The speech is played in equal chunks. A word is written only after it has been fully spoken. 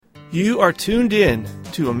You are tuned in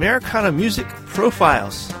to Americana Music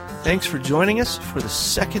Profiles. Thanks for joining us for the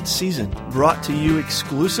second season, brought to you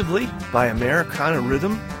exclusively by Americana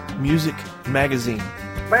Rhythm Music Magazine.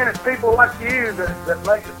 Man, it's people like you that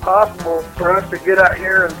make it possible for us to get out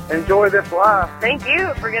here and enjoy this life. Thank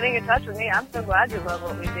you for getting in touch with me. I'm so glad you love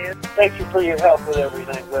what we do. Thank you for your help with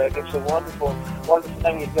everything, Greg. It's a wonderful, wonderful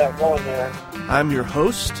thing you've got going there. I'm your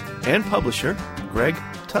host and publisher, Greg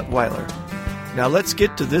Tutwiler. Now let's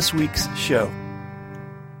get to this week's show.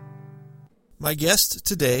 My guest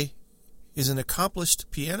today is an accomplished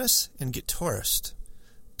pianist and guitarist.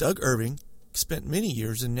 Doug Irving spent many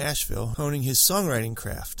years in Nashville honing his songwriting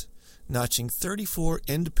craft, notching 34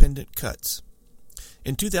 independent cuts.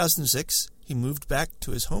 In 2006, he moved back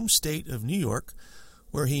to his home state of New York,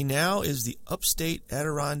 where he now is the Upstate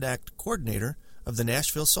Adirondack coordinator of the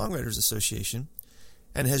Nashville Songwriters Association,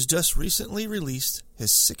 and has just recently released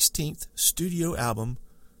his 16th studio album,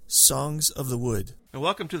 Songs of the Wood. And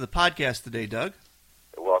welcome to the podcast today, Doug.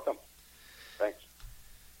 You're welcome. Thanks.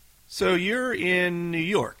 So you're in New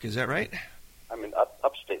York, is that right? I'm in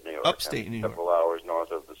upstate New York. Upstate New York. Several hours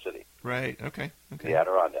north of the city. Right, okay. The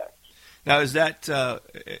Adirondacks. Now, is that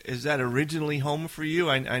originally home for you?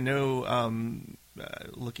 I know,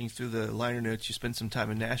 looking through the liner notes, you spent some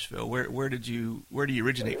time in Nashville. Where do you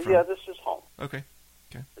originate from? Yeah, this is home. Okay.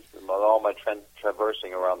 All my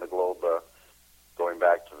traversing around the globe, going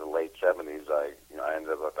back to the late 70s, I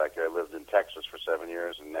ended up back there. I lived in Texas for 7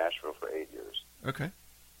 years and Nashville for 8 years. Okay.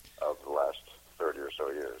 Of the last 30 or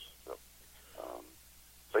so years.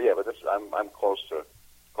 So yeah, but I'm close to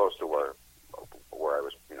where I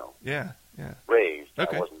was, Yeah. raised.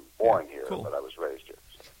 Okay. I wasn't born here, cool. but I was raised here.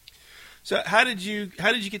 So how did you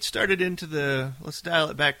get started into let's dial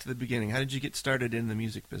it back to the beginning. How did you get started in the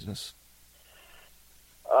music business?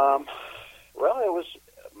 Well, it was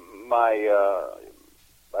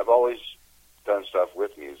I've always done stuff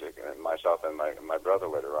with music, and myself and my brother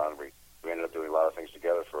later on, we ended up doing a lot of things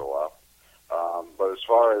together for a while. But as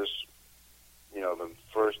far as, the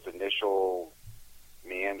first initial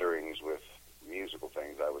meanderings with musical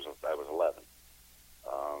things, I was 11.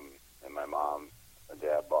 And my mom and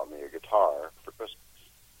dad bought me a guitar for Christmas.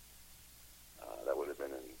 That would have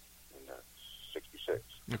been in 66.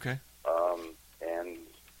 Okay. And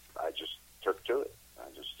I just took to it.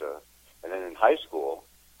 And then in high school,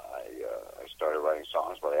 I started writing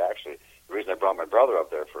songs. But the reason I brought my brother up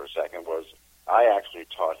there for a second was I actually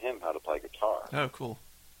taught him how to play guitar. Oh, cool.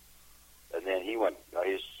 And then he went.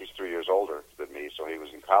 He's 3 years older than me, so he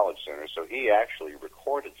was in college sooner. So he actually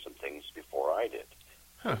recorded some things before I did.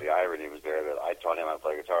 Huh. The irony was there that I taught him how to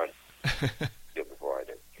play guitar before I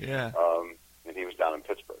did. Yeah. And he was down in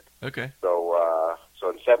Pittsburgh. Okay. So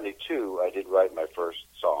in '72, I did write my first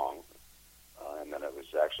song, and then it was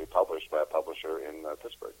actually published by a publisher in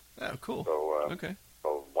Pittsburgh. Oh, cool. So, okay.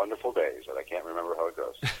 So wonderful days, and I can't remember how it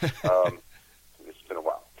goes. It's been a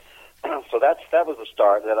while. So that was the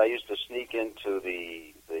start. That I used to sneak into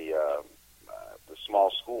the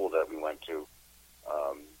small school that we went to.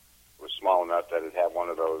 Was small enough that it had one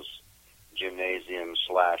of those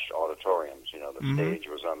gymnasium/auditoriums. The stage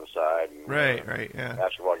was on the side. And, right, yeah.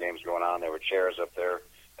 Basketball games going on. There were chairs up there.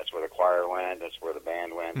 That's where the choir went. That's where the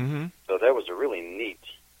band went. Mm-hmm. So there was a really neat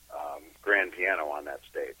grand piano on that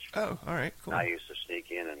stage. Oh, all right, cool. And I used to sneak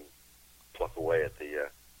in and pluck away at the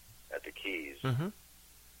keys. Mm-hmm.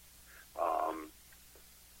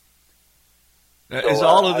 So, is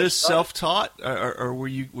all of this self-taught, or were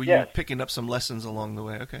you Yes. picking up some lessons along the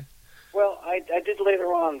way? Okay. Well, I did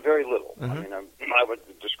later on very little. Mm-hmm. I mean, I would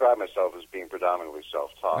describe myself as being predominantly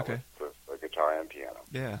self-taught Okay. with guitar and piano.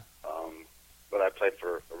 Yeah. But I played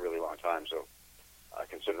for a really long time, so I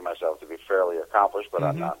consider myself to be fairly accomplished. But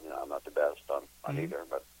I'm not, I'm not the best on either.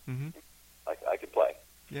 But I could play.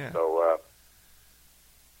 Yeah. So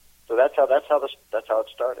that's how it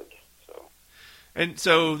started. So. And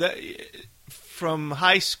so that from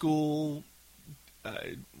high school,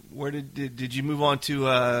 where did you move on to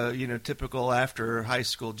typical after high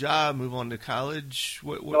school job? Move on to college?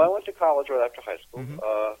 What? No, I went to college right after high school. Mm-hmm.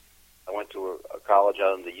 I went to a college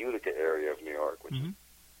out in the Utica area of New York, which Mm-hmm. is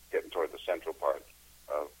getting toward the central part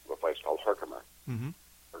of a place called Herkimer. Mm-hmm.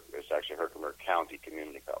 It's actually Herkimer County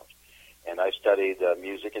Community College. And I studied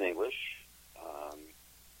music and English.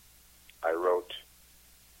 I wrote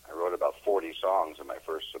about 40 songs in my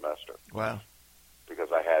first semester. Wow.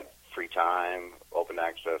 Because I had free time, open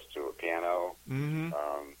access to a piano. Mm-hmm.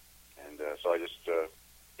 So I just, I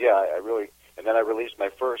really, and then I released my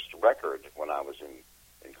first record when I was in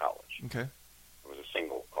college. Okay. It was a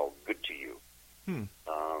single called Good to You.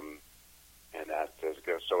 And that is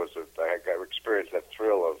good. So I got experienced that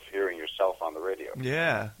thrill of hearing yourself on the radio.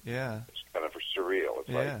 Yeah, yeah. It's kind of surreal. It's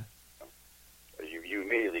Yeah. like you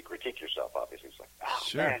immediately critique yourself. Obviously, it's like, oh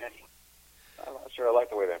Sure. man, I'm not sure I like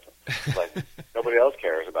the way that. It's like nobody else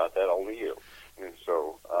cares about that, only you. And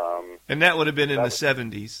so. And that would have been in the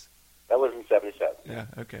 70s. That was in '77. Yeah.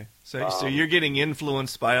 Okay. So you're getting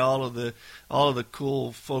influenced by all of the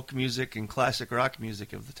cool folk music and classic rock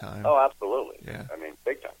music of the time. Oh, absolutely. Yeah. I mean,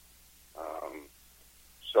 big time.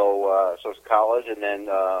 So it's college, and then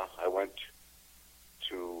I went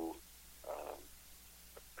to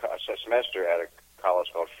a semester at a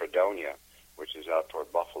college called Fredonia, which is out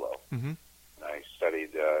toward Buffalo. Mm-hmm. And I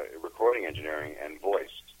studied recording engineering and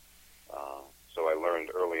voice. So I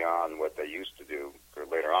learned early on what they used to do, or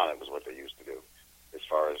later on it was what they used to do, as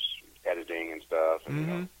far as editing and stuff, and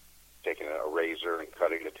Mm-hmm. taking a razor and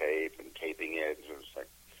cutting the tape and taping it. And it was like,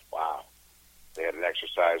 wow. They had an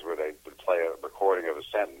exercise where they would play a recording of a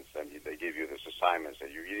sentence, and they give you this assignment that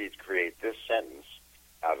you need to create this sentence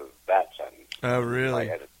out of that sentence. Oh, really?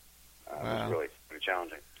 It Wow. was really pretty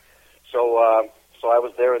challenging. So I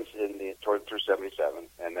was there through '77,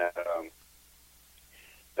 and then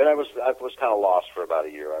I was kind of lost for about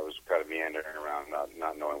a year. I was kind of meandering around,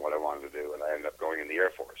 not knowing what I wanted to do, and I ended up going in the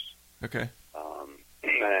Air Force. Okay.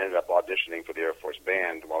 And I ended up auditioning for the Air Force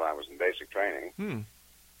Band while I was in basic training.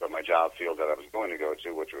 But my job field that I was going to go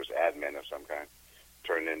to, which was admin of some kind,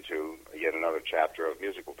 turned into yet another chapter of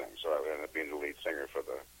musical things. So I ended up being the lead singer for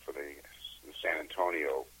the San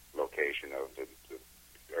Antonio location of the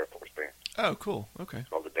Air Force Band. Oh, cool. Okay. It's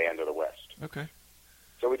called the Band of the West. Okay.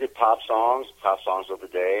 So we did pop songs of the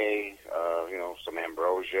day, some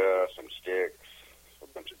Ambrosia, some Styx, a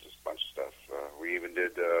bunch of stuff. We even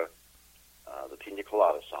did the Pina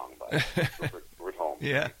Colada song by Rupert Holmes.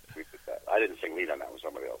 Yeah. We did that. I didn't sing lead on that one;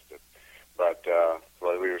 somebody else did. But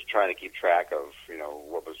we were trying to keep track of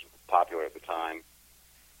what was popular at the time,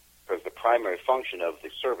 because the primary function of the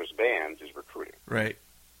service bands is recruiting. Right.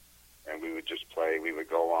 And we would just play. We would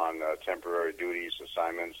go on temporary duties,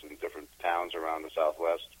 assignments in different towns around the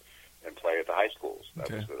Southwest, and play at the high schools. That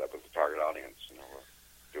was the target audience.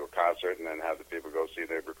 Do a concert and then have the people go see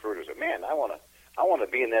their recruiters. And man, I want to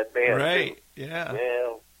be in that band. Right. Too. Yeah.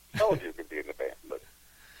 Well, some of you could be in the band, but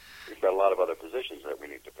we've got a lot of other positions that we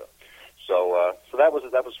need to fill. So that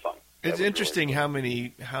was fun. It's was interesting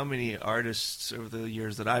really how many artists over the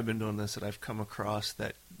years that I've been doing this that I've come across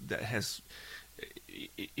that has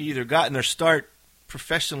either gotten their start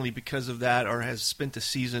professionally because of that, or has spent a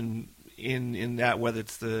season in that, whether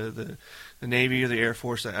it's the Navy or the Air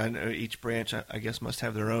Force. I know each branch, I guess, must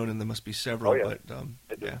have their own, and there must be several. Oh, yeah.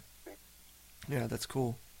 But yeah, that's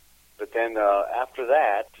cool. But then after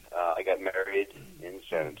that, I got married in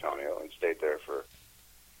San Antonio and stayed there for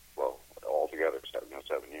altogether 7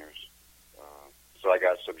 years. So I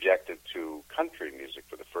got subjected to country music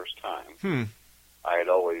for the first time. I had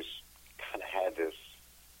always kind of had this.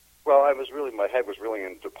 Well, my head was really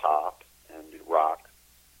into pop and rock,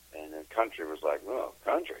 and then country was like, oh,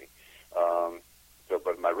 country.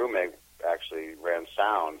 But my roommate actually ran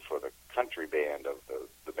sound for the country band of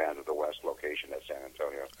the Band of the West location at San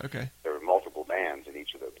Antonio. Okay. There were multiple bands in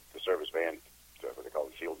each of the service band, what they call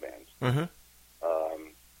them, field bands. Uh-huh.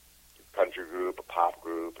 Country group, a pop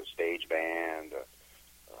group, a stage band,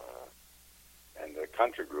 and the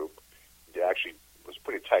country group actually was a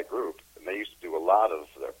pretty tight group, and they used to do a lot of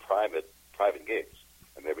their private gigs,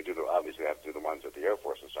 and they would obviously have to do the ones that the Air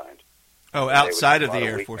Force assigned. Oh, outside of the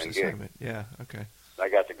Air Force assignment. Yeah, okay. I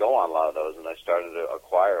got to go on a lot of those, and I started to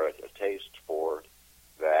acquire a taste for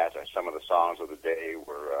that. Some of the songs of the day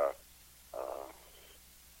were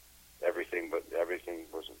everything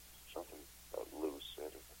wasn't something loose.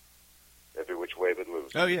 Every Which Way But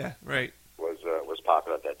Loose. Oh yeah, right. Was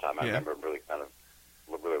popular at that time. I Yeah. remember really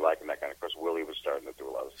liking that kind of. Of course, Willie was starting to do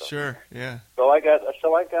a lot of stuff. Sure, yeah. So I got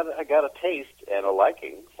a taste and a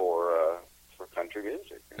liking for country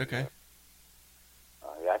music. And, Okay.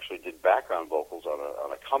 I actually did background vocals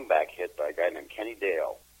on a comeback hit by a guy named Kenny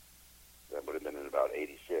Dale. That would have been in about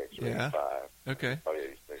 '86 or Yeah. '85. Okay. About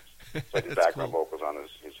 '86. So I did That's background cool. vocals on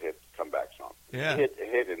his hit comeback song. Yeah. A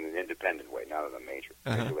hit in an independent way, not in a major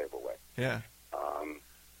label way. Yeah.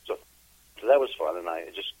 So that was fun, and I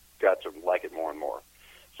just got to like it more and more.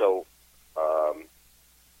 So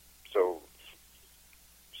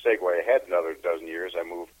segue ahead another dozen years, I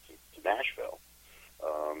moved to Nashville,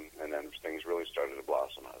 and then things really started to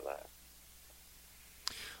blossom out of that.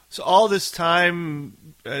 So all this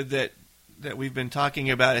time that we've been talking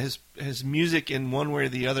about, has music in one way or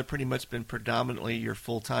the other pretty much been predominantly your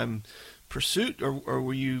full-time pursuit, or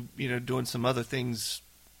were you doing some other things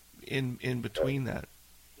in between that?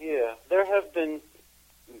 Yeah, there have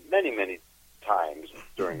many times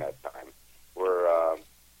during that time where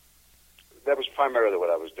that was primarily what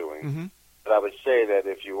I was doing. Mm-hmm. But I would say that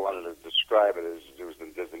if you wanted to describe it as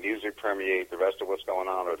does the music permeate the rest of what's going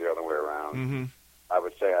on, or the other way around, Mm-hmm. I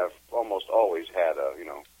would say I've almost always had a,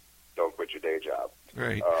 don't quit your day job.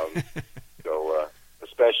 Right. So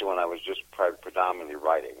especially when I was just predominantly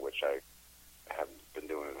writing, which I have been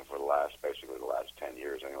doing for basically the last 10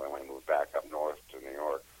 years anyway, when I moved back up north to New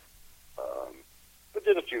York. But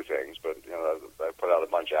did a few things, but I put out a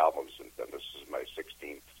bunch of albums, and this is my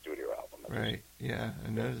 16th studio album. Right. Yeah, I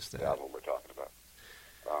noticed that. The album we're talking about.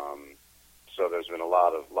 So there's been a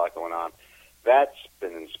lot going on. That's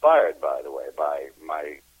been inspired, by the way, by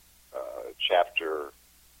my chapter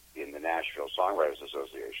in the Nashville Songwriters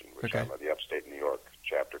Association, which I'm the upstate New York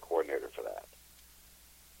chapter coordinator for that.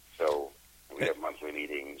 So we have monthly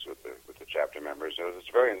meetings with the chapter members. So it's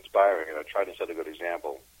very inspiring, and I try to set a good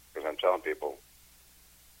example because I'm telling people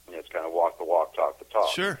it's kind of walk the walk, talk the talk.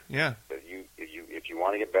 Sure, yeah. That if you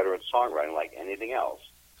want to get better at songwriting, like anything else,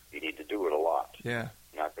 you need to do it a lot. Yeah.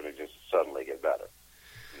 You're not going to just suddenly get better.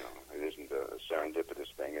 It isn't a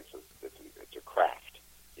serendipitous thing. It's a craft.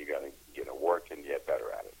 You got to work and get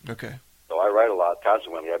better at it. Okay. So I write a lot.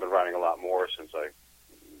 Consequently, I've been writing a lot more since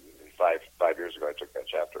five years ago I took that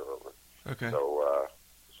chapter over. Okay. So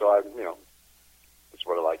I it's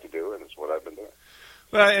what I like to do, and it's what I've been doing.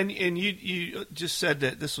 Well, and you just said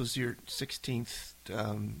that this was your 16th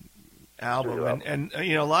album, and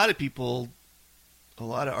a lot of people, a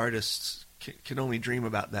lot of artists can only dream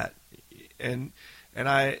about that, and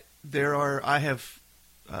I have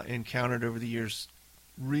encountered over the years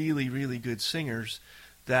really, really good singers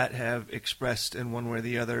that have expressed in one way or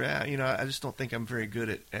the other, I just don't think I'm very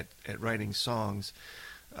good at writing songs.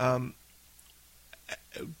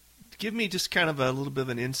 Give me just kind of a little bit of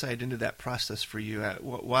an insight into that process for you.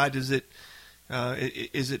 Why does it,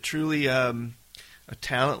 is it truly a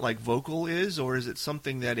talent like vocal is, or is it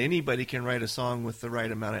something that anybody can write a song with the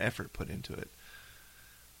right amount of effort put into it?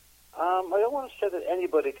 I don't want to say that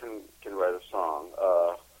anybody can write a song.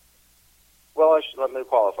 Let me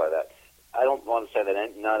qualify that. I don't want to say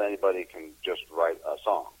that not anybody can just write a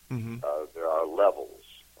song. Mm-hmm. There are levels,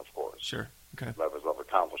 of course. Sure. Okay. Levels of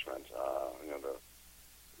accomplishment.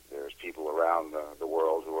 There's people around the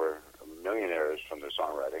world who are millionaires from their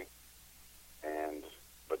songwriting,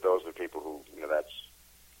 but those are people who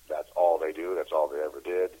that's all they do. That's all they ever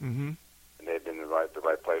did. Mm-hmm. And they've been in the right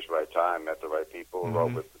place, right time, met the right people, Mm-hmm.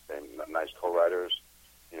 wrote with the same nice co-writers.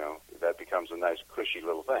 That becomes a nice, cushy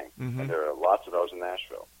little thing. Mm-hmm. And there are lots of those in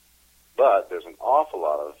Nashville. But there's an awful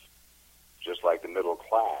lot of, just like the middle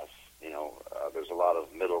class, there's a lot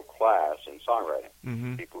of middle class in songwriting.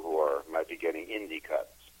 Mm-hmm. People who might be getting indie cuts,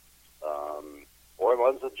 or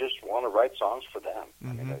ones that just want to write songs for them.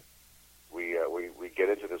 Mm-hmm. We get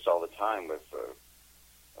into this all the time with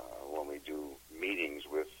when we do meetings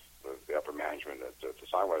with the upper management at the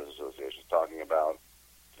Songwriters Association, talking about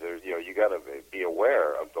you got to be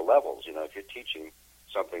aware of the levels. If you're teaching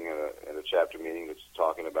something in a chapter meeting that's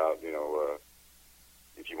talking about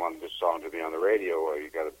if you want this song to be on the radio, or you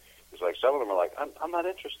got to. It's like some of them are like, I'm not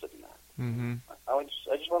interested in that. Mm-hmm. I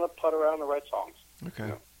just want to putt around and write songs. Okay.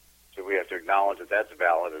 So we have to acknowledge that that's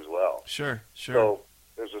valid as well. Sure. So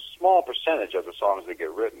there's a small percentage of the songs that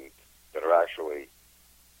get written that are actually,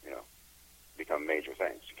 become major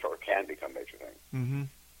things, or can become major things. Mm-hmm.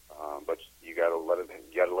 But you got to let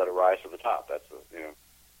it rise to the top. That's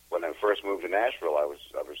when I first moved to Nashville, I was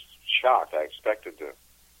shocked. I expected to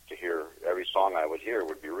hear every song I would hear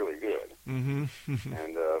would be really good. Mm-hmm.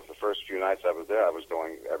 And the first few nights I was there, I was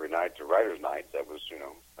going every night to writer's night. That was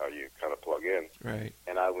how you kind of plug in. Right.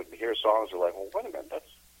 And I would hear songs that were like, well, wait a minute,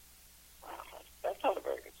 that's not a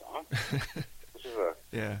very good song. This is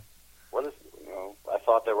what is, I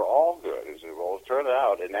thought they were all good. Well, it turned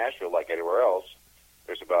out in Nashville, like anywhere else,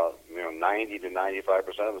 there's about 90 to 95%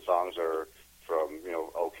 of the songs are from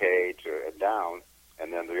okay to down,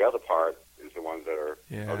 and then the other part is the ones that are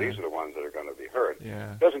these are the ones that are going to be heard.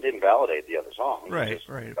 Yeah. It doesn't invalidate the other songs. Right. It just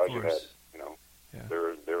Right. Of tells you course. that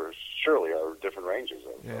there surely are different ranges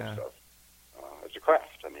of stuff. It's a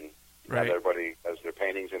craft. I mean, not everybody has their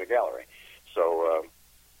paintings in a gallery. So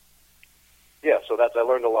so that's I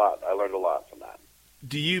learned a lot. I learned a lot from that.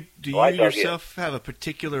 Do you yourself have a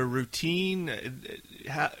particular routine?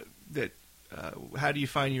 How do you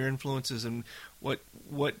find your influences, and what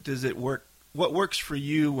does it work? What works for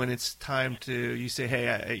you when it's time to you say, hey,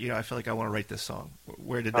 I feel like I want to write this song?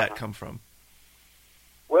 Where did that come from?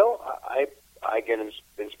 Well, I get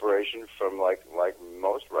inspiration from like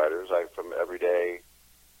most writers, from everyday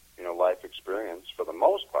life experience for the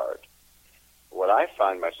most part. What I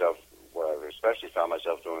find myself, whether it's especially found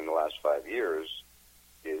myself doing the last 5 years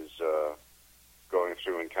is going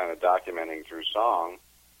through and kind of documenting through song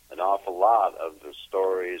an awful lot of the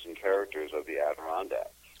stories and characters of the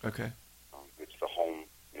Adirondack. Okay. It's the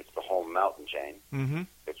home mountain chain. Mm-hmm.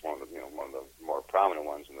 It's one of the more prominent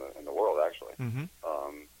ones in the world, actually. Mm-hmm.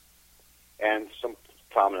 And some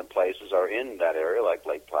prominent places are in that area, like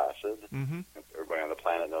Lake Placid. Mm-hmm. Everybody on the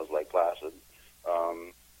planet knows Lake Placid.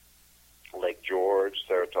 Lake George,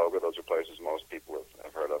 Saratoga, those are places most people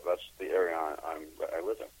have heard of. That's the area I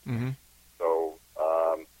live in. Mm-hmm.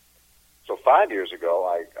 So 5 years ago,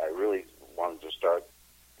 I really wanted to start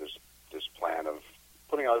this plan of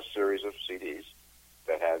putting out a series of CDs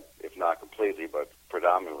that had, if not completely, but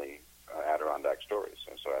predominantly Adirondack stories.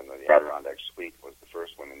 And so the Adirondack Suite was the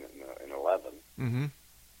first one in 11. Mm-hmm.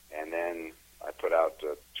 And then I put out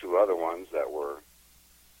 2 other ones that were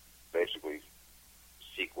basically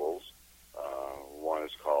sequels. One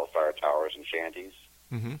is called Fire Towers and Shanties.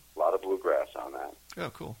 Mm-hmm. A lot of bluegrass on that. Oh,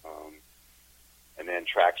 cool. And then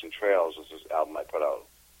Tracks and Trails was this album I put out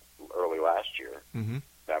early last year. Mm-hmm.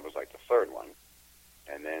 That was like the third one.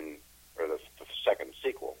 And then, or the second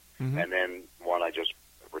sequel. Mm-hmm. And then one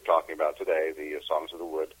we're talking about today, the Songs of the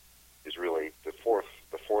Wood, is really the fourth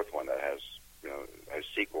one that has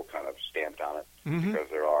sequel kind of stamped on it. Mm-hmm. Because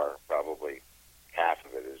there are probably half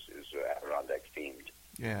of it is Adirondack themed.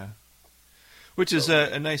 Yeah. Which is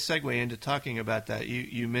a nice segue into talking about that.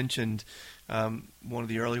 You mentioned one of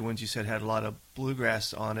the early ones you said had a lot of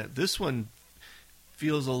bluegrass on it. This one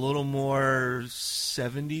feels a little more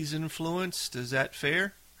 70s influenced. Is that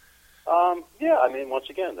fair? Yeah, I mean, once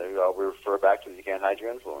again, we refer back to You Can't Hide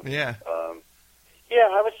Your Influence. Yeah. Yeah,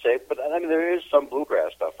 I would say, but I mean, there is some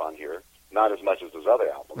bluegrass stuff on here. Not as much as those other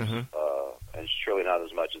albums, and surely not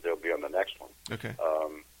as much as there'll be on the next one. Okay.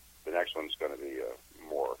 The next one's going to be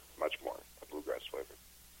much more bluegrass flavored.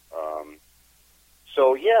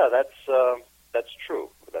 So yeah, that's true.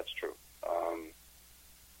 That's true.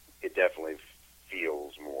 It definitely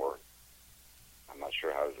feels more. I'm not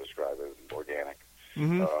sure how to describe it. Organic.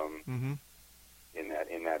 Mm-hmm.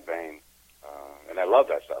 In that vein, and I love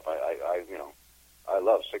that stuff. I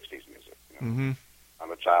love '60s music. Mm-hmm.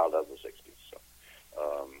 I'm a child of the '60s, so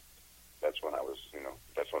that's when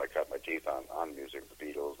that's when I cut my teeth on music. The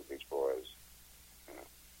Beatles, the Beach Boys.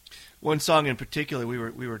 One song in particular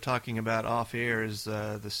we were talking about off air is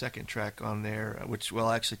the second track on there, which we'll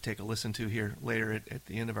actually take a listen to here later at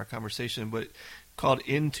the end of our conversation, but called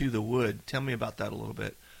Into the Wood. Tell me about that a little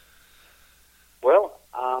bit. Well,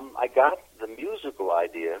 I got the musical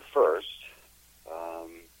idea first.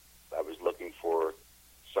 I was looking for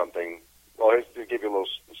something. Well, here's to give you a little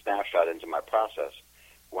snapshot into my process.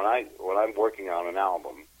 When I'm working on an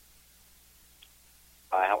album,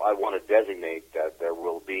 I want to designate that there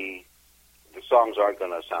will be the songs aren't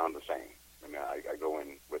going to sound the same. I mean, I go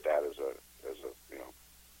in with that as a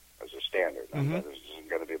standard. Mm-hmm. There's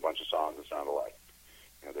going to be a bunch of songs that sound alike.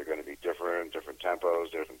 They're going to be different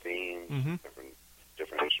tempos, different themes, mm-hmm.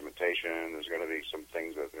 different instrumentation. There's going to be some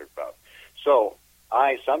things that they're about. So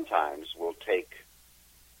I sometimes will take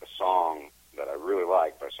a song that I really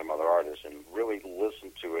like by some other artist and really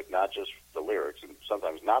listen to it, not just the lyrics, and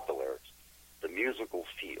sometimes not the lyrics, the musical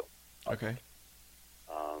feel. Okay.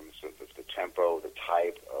 So the tempo, the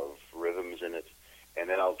type of rhythms in it, and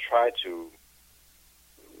then I'll try to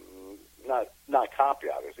not copy,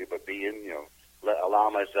 obviously, but be in, allow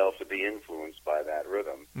myself to be influenced by that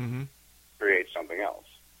rhythm, mm-hmm. create something else.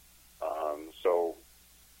 So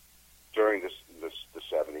during the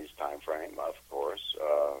 70s time frame, of course,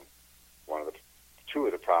 two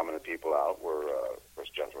of the prominent people out were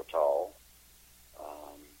Jethro Tull,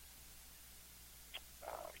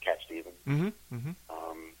 Cat Stevens, mm-hmm. Mm-hmm.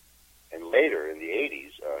 And later in the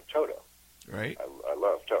 80s, Toto. Right. I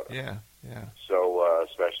love Toto. Yeah. So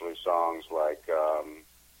especially songs like,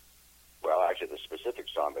 actually the specific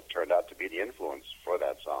song that turned out to be the influence for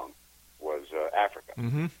that song was Africa.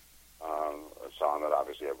 Mm-hmm. A song that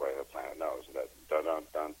obviously everybody on the planet knows, that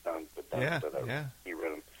dun-dun-dun-dun, yeah. key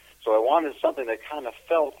rhythm. So I wanted something that kind of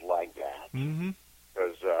felt like that. Mm-hmm.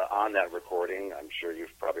 Because on that recording, I'm sure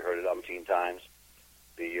you've probably heard it umpteen times,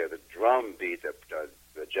 the drum beat that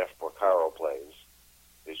Jeff Porcaro plays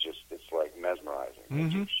it's like mesmerizing.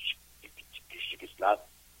 Mm-hmm. It's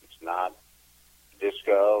not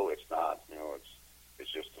disco. It's not,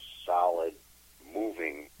 it's just a solid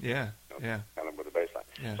moving. Yeah. Yeah. Kind of with a bass line.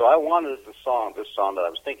 Yeah. So I wanted this song that I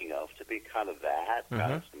was thinking of to be kind of that, uh-huh.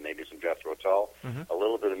 kind of maybe some Jethro Tull, uh-huh. a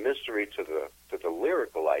little bit of mystery to the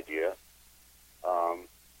lyrical idea,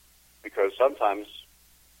 because sometimes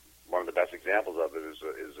one of the best examples of it is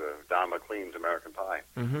Don McLean's American Pie.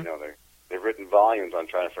 Mm-hmm. they've written volumes on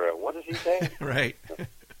trying to figure out what is he saying. Right.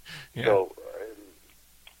 Yeah. So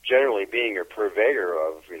generally, being a purveyor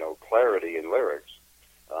of clarity in lyrics,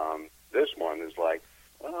 this one is like,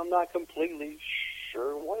 well, I'm not completely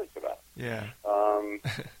sure what it's about. Yeah.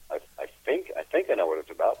 I think I know what it's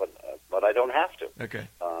about, but I don't have to. Okay.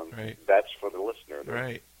 Right. That's for the listener.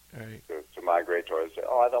 Right. To migrate towards. Say,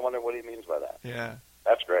 oh, I wonder what he means by that. Yeah.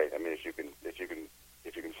 That's great. I mean, if you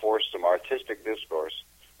can force some artistic discourse,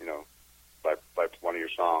 by one of your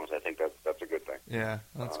songs, I think that's a good thing. Yeah,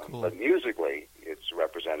 that's cool. But musically, it's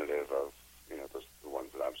representative of the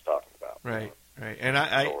ones that I was talking about. Right. Right, and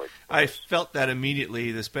I felt that immediately,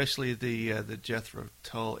 especially the Jethro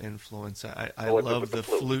Tull influence. I love the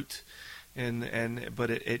flute, but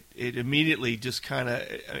it immediately just kind of,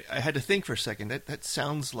 I had to think for a second. That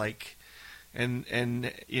sounds like, and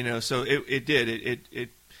so it did.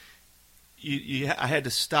 I had to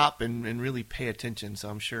stop and really pay attention. So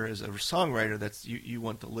I'm sure as a songwriter, that's you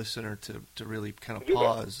want the listener to really kind of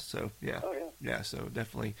pause. So yeah. Oh, yeah. So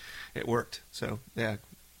definitely, it worked. So yeah.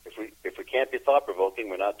 If we can't be thought provoking,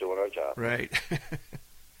 we're not doing our job. Right.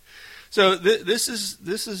 So this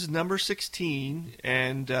is number 16,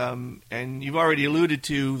 and you've already alluded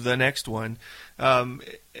to the next one.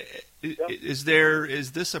 Is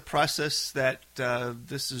this a process that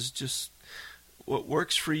this is just what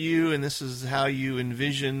works for you, and this is how you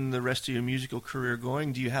envision the rest of your musical career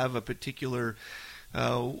going? Do you have a particular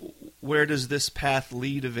where does this path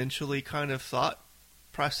lead eventually kind of thought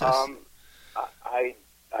process?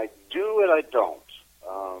 I do and I don't.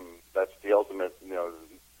 That's the ultimate,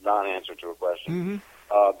 non-answer to a question.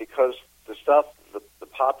 Mm-hmm. Because the stuff, the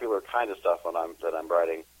popular kind of stuff that I'm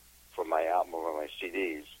writing for my album or my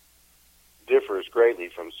CDs differs greatly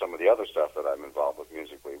from some of the other stuff that I'm involved with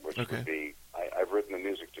musically, which would be, I've written the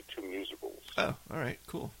music to 2 musicals. Oh, all right,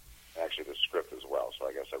 cool. Actually, the script as well, so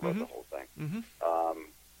I guess I wrote the whole thing. Mm-hmm.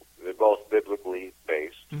 They're both biblically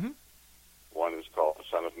based. Mm-hmm. One is called The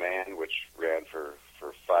Son of Man, which ran for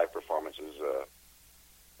 5 performances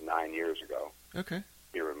 9 years ago. Okay.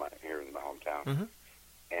 Here in my hometown. Mm-hmm.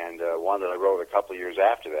 And one that I wrote a couple of years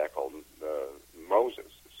after that called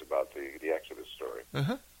Moses. It's about the Exodus story.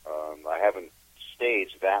 Uh-huh. I haven't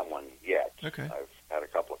staged that one yet. Okay. I've had a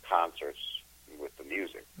couple of concerts with the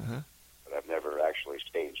music, but I've never actually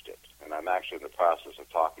staged it. And I'm actually in the process of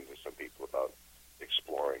talking to some people about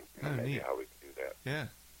exploring maybe how we can do that. Yeah.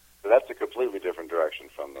 So that's a completely different direction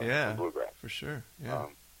from the bluegrass. For sure. Yeah.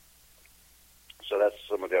 So that's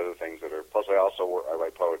some of the other things that are. Plus, I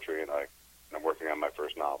write poetry, and I'm working on my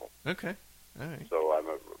first novel. Okay. All right. So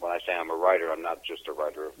when I say I'm a writer, I'm not just a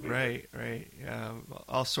writer of music. Right.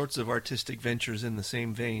 All sorts of artistic ventures in the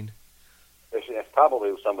same vein. It's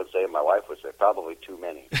probably, some would say, my wife would say, probably too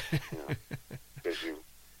many. Because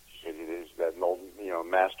there's that old,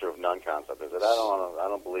 master of none concept. I said, I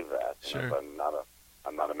don't believe that. Sure.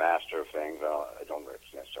 I'm not a master of things. I don't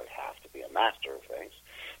necessarily have to be a master of things,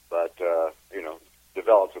 but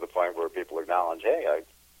develop to the point where people acknowledge, hey,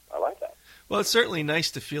 I like that. Well, it's certainly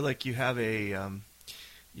nice to feel like you have a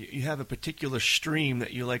particular stream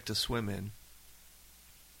that you like to swim in.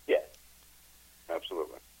 Yeah,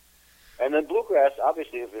 absolutely. And then bluegrass,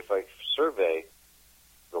 obviously, if I survey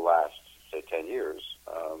the last, say, 10 years,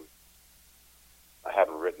 I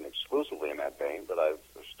haven't written exclusively in that vein, but I've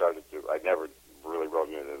started to. I never really wrote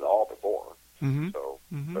in it at all before. Mm-hmm. So,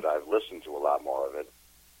 but I've listened to a lot more of it.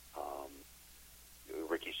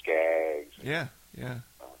 Ricky Skaggs. Yeah.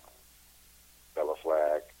 Bella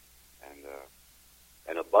Flack,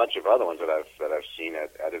 and a bunch of other ones that I've seen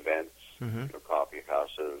at events, coffee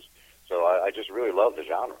houses. So I just really love the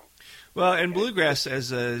genre. Well, and bluegrass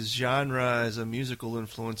as a genre, as a musical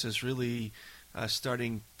influence, is really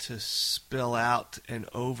starting to spill out and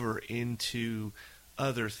over into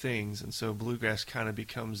other things, and so bluegrass kind of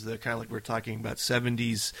becomes the kind of like we're talking about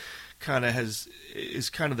 70s kind of is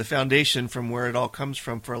kind of the foundation from where it all comes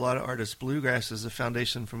from for a lot of artists. Bluegrass is the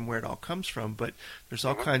foundation from where it all comes from, but there's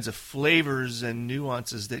all kinds of flavors and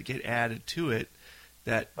nuances that get added to it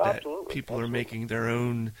that people are making their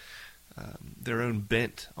own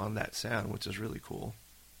bent on that sound, which is really cool.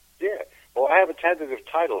 Yeah. Well, I have a tentative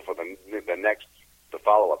title for the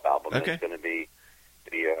follow-up album. Okay. It's going to be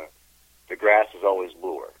The Grass is Always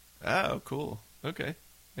Bluer. Oh, cool. Okay.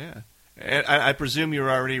 Yeah. And I presume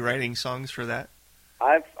you're already writing songs for that?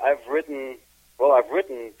 I've written 2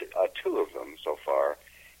 of them so far,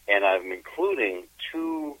 and I'm including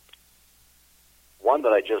 2. One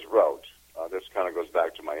that I just wrote. This kind of goes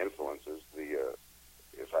back to my influences.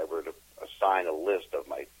 If I were to assign a list of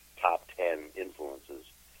my top 10 influences,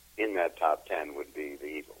 in that top 10 would be the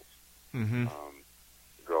Eagles. Mm-hmm.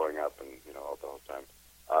 Growing up and all the whole time.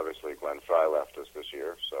 obviously Glenn Frey left us this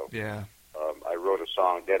year, so Yeah. I wrote a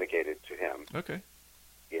song dedicated to him Okay.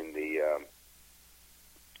 in the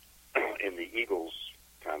Eagles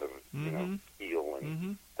kind of feel,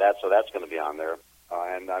 and so that's going to be on there.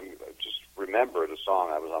 And I'm just remembered a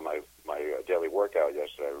song. I was on my daily workout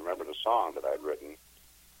yesterday. I remembered a song that I'd written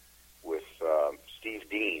with Steve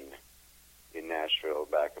Dean in Nashville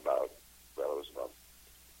back it was about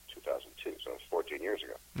 2002, so it was 14 years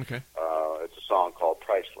ago. Okay. It's a song called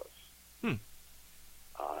Priceless.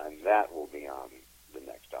 And that will be on the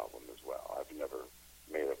next album as well. I've never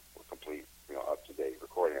made a complete, up-to-date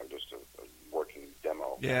recording. I'm just a working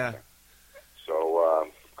demo. Yeah. So,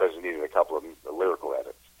 because it needed a couple of lyrical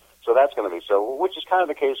edits. So that's going to be which is kind of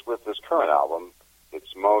the case with this current album.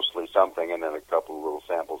 It's mostly something and then a couple of little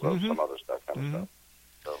samples of some other stuff, kind of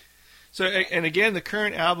stuff. So, and again, the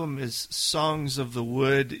current album is Songs of the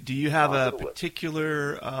Wood. Do you have a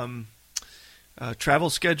particular travel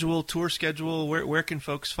schedule, tour schedule? Where can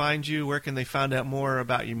folks find you? Where can they find out more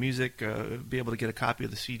about your music, be able to get a copy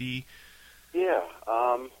of the CD? Yeah.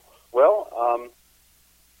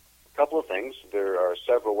 A couple of things. There are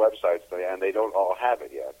several websites, and they don't all have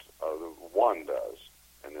it yet. One does,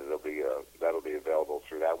 and then that'll be available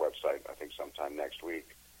through that website, I think, sometime next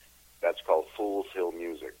week. That's called Fool's Hill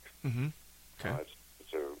Music. Mm-hmm. Okay.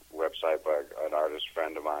 It's a website by an artist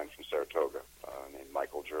friend of mine from Saratoga named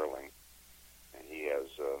Michael Gerling, and he has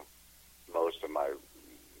most of my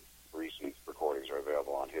recent recordings are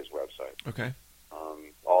available on his website. Okay.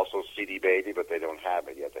 Also CD Baby, but they don't have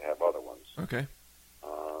it yet. They have other ones. Okay.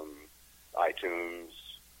 iTunes,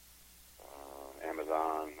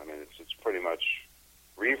 Amazon. I mean, it's pretty much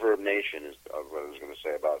Reverb Nation is what I was going to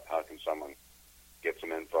say about how can someone get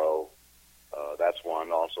some info. That's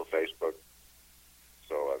one. Also Facebook.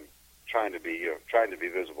 So I'm trying to be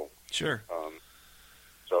visible. Sure.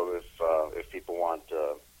 So if people want,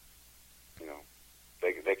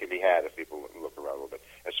 they can be had if people look around a little bit.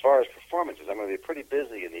 As far as performances, I'm going to be pretty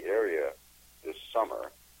busy in the area this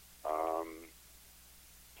summer,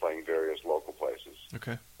 playing various local places.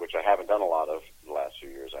 Okay. Which I haven't done a lot of the last few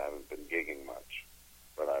years. I haven't been gigging much,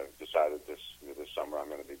 but I've decided this summer I'm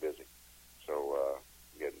going to be busy. So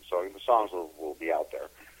the songs will be out there.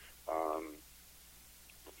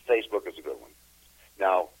 Facebook is a good one.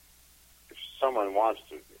 Now, if someone wants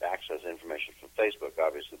to access information from Facebook,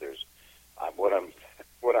 obviously there's what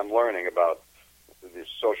I'm learning about this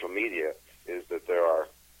social media is that there are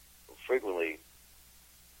frequently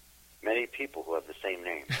many people who have the same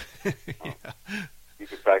name. You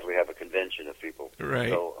could practically have a convention of people. Right.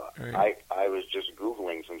 So right. I was just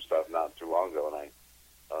Googling some stuff not too long ago, and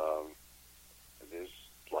there's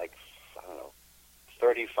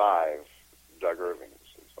 35 Doug Irvings.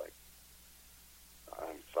 It's like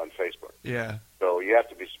on Facebook. Yeah. So you have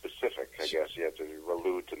to be specific, I guess. You have to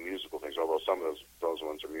allude to musical things, although some of those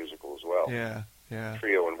ones are musical as well. Yeah. Yeah.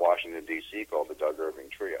 Trio in Washington, D.C. called the Doug Irving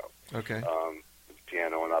Trio. Okay.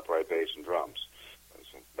 Piano and upright bass and drums.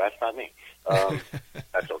 That's not me.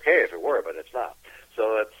 That's okay if it were, but it's not.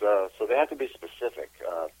 So so they have to be specific.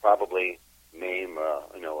 Probably name a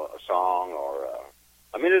song or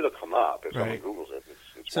it'll come up if someone Googles it.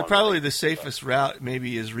 It's so probably the safest route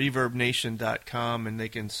maybe is ReverbNation.com, and they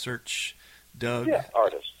can search Doug. Yeah,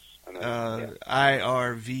 artists.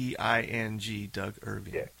 IRVING, Doug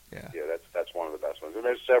Irving. Yeah, that's one of the best ones. And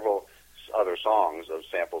there's several other songs of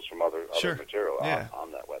samples from other material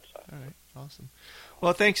on that website. All right, awesome.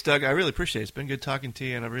 Well, thanks, Doug. I really appreciate it. It's been good talking to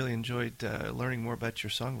you, and I really enjoyed learning more about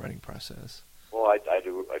your songwriting process. Well, I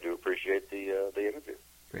do appreciate the interview.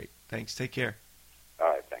 Great. Thanks. Take care. All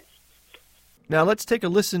right, thanks. Now let's take a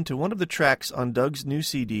listen to one of the tracks on Doug's new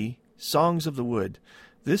CD, Songs of the Wood.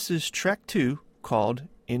 This is track 2, called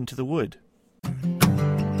Into the Wood.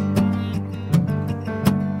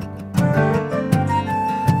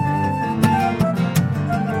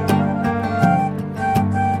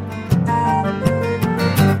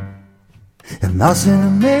 And lost in a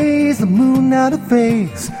maze, the moon out of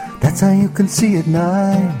phase, that's how you can see at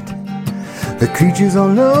night. The creatures all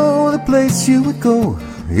know the place you would go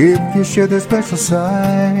if you share their special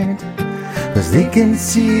sight. 'Cause they can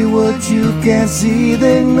see what you can't see,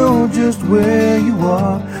 they know just where you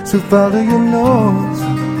are. So follow your nose,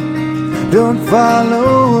 don't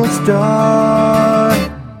follow a star.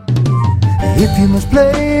 If you must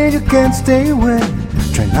play, you can't stay away,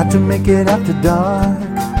 try not to make it after dark.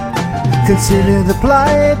 Consider the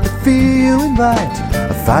plight, the fear you invite,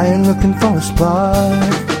 a fire looking for a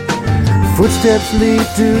spark. Footsteps lead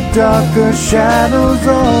to darker shadows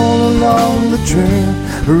all along the trail,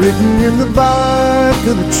 written in the bark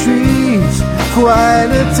of the trees, quite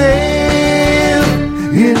a tale.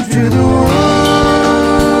 Into the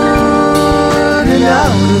woods, and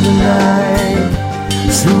out of the night.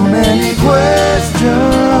 So many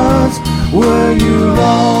questions. Were you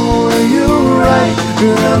wrong? Were you right?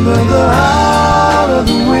 Remember the howl of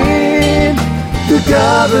the wind, the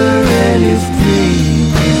cover any stream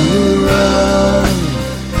you would run.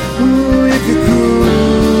 Ooh, if you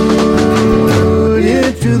could,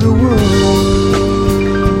 into the wood.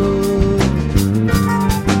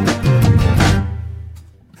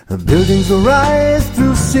 Buildings will rise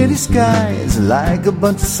through city skies like a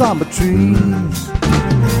bunch of somber trees.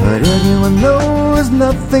 But everyone knows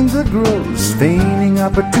nothing good grows, feigning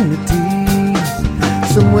opportunities.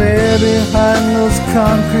 Somewhere behind those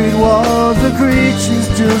concrete walls are creatures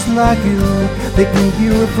just like you. They keep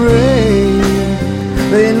you afraid.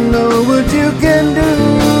 They know what you can do.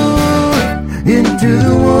 Into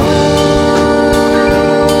the wood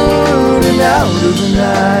and out of the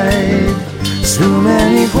night. So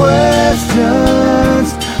many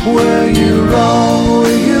questions. Were you wrong? Were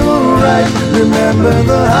you right? Remember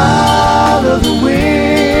the howl of the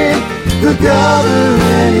wind, the cover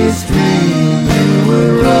any stream you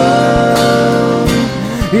would run.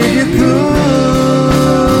 If you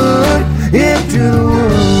could, into the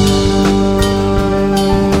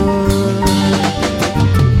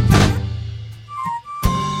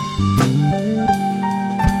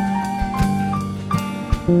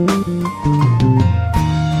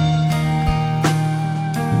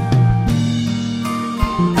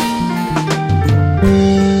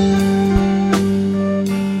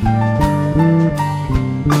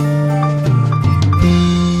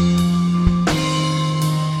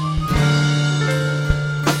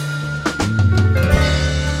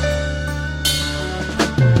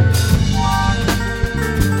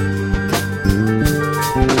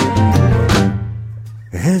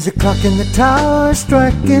There's a clock in the tower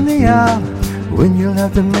striking the hour when you'll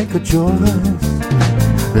have to make a choice.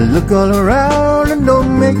 Look all around and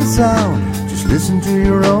don't make a sound, just listen to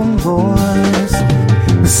your own voice.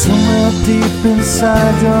 Somewhere deep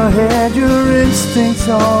inside your head, your instincts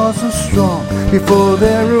are so strong. Before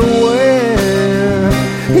they're aware,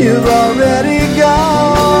 you've already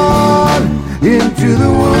gone into the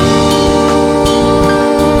wood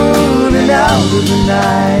and out of the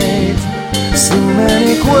night. So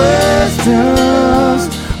many questions.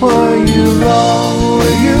 Were you wrong?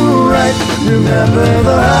 Were you right? Remember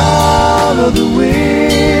the howl of the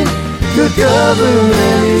wind could cover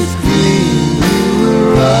any stream you would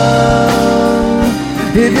run.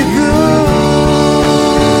 If you could,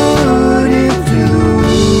 into the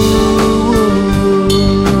wood.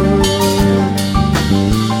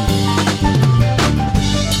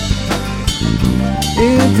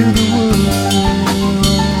 Into the wood.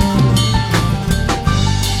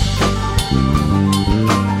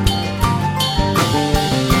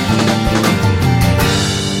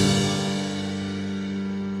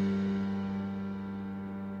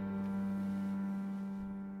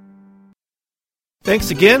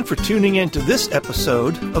 Thanks again for tuning in to this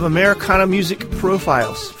episode of Americana Music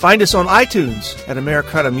Profiles. Find us on iTunes at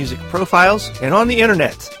Americana Music Profiles and on the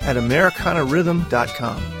internet at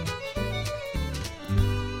AmericanaRhythm.com.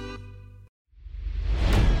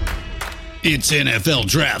 It's NFL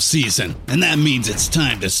draft season, and that means it's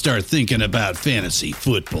time to start thinking about fantasy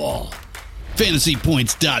football.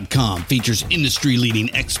 FantasyPoints.com features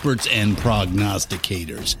industry-leading experts and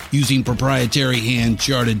prognosticators using proprietary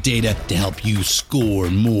hand-charted data to help you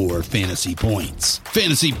score more fantasy points.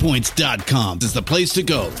 FantasyPoints.com is the place to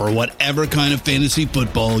go for whatever kind of fantasy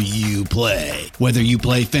football you play. Whether you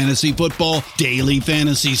play fantasy football, daily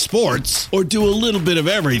fantasy sports, or do a little bit of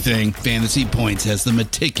everything, Fantasy Points has the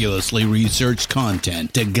meticulously researched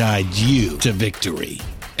content to guide you to victory.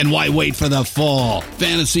 And why wait for the fall?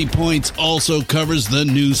 Fantasy Points also covers the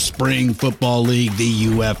new spring football league, the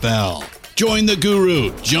UFL. Join the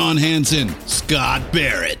guru, John Hansen, Scott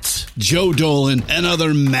Barrett, Joe Dolan, and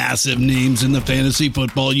other massive names in the fantasy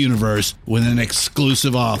football universe with an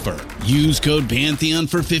exclusive offer. Use code Pantheon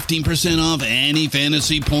for 15% off any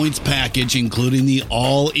Fantasy Points package, including the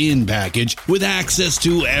all-in package, with access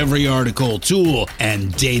to every article, tool,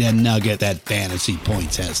 and data nugget that Fantasy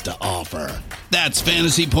Points has to offer. That's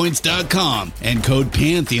FantasyPoints.com and code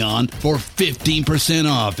Pantheon for 15%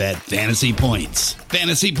 off at Fantasy Points.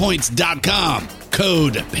 FantasyPoints.com,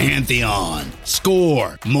 code Pantheon.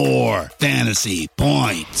 Score more fantasy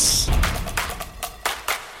points.